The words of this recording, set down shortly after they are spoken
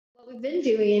What we've been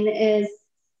doing is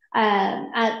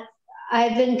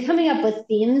I've been coming up with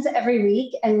themes every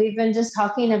week, and we've been just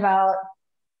talking about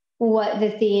what the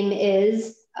theme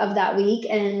is of that week.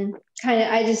 And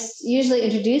I just usually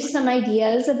introduce some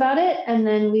ideas about it, and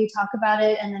then we talk about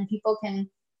it, and then people can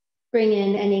bring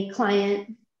in any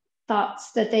client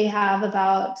thoughts that they have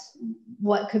about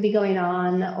what could be going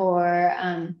on, or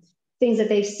things that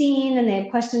they've seen and they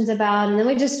have questions about. And then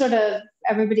we just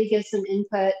everybody gives some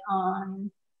input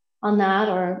on that,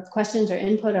 or questions or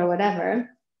input or whatever.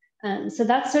 So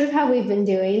that's sort of how we've been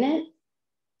doing it.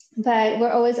 But we're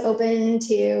always open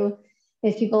to,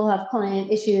 if people have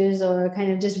client issues or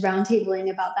kind of just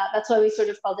roundtabling about that. That's why we sort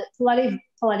of called it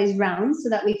Pilates Rounds, so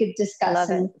that we could discuss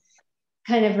and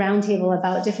kind of roundtable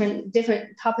about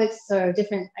different topics or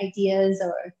different ideas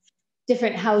or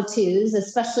different how-tos,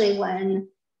 especially when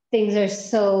things are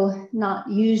so not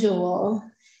usual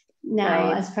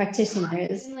now as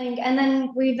practitioners. And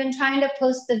then we've been trying to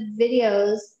post the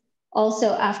videos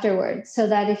also afterwards, so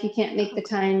that if you can't make the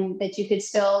time, that you could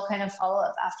still kind of follow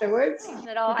up afterwards.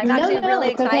 I'm actually really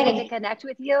excited to connect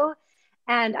with you.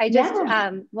 And I just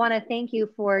want to thank you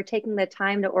for taking the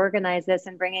time to organize this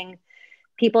and bringing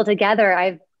people together.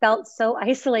 I've felt so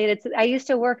isolated. I used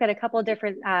to work at a couple of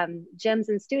different gyms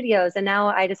and studios, and now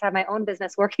I just have my own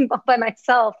business working all by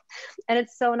myself. And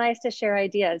it's so nice to share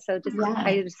ideas. So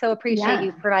I so appreciate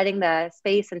you providing the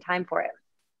space and time for it.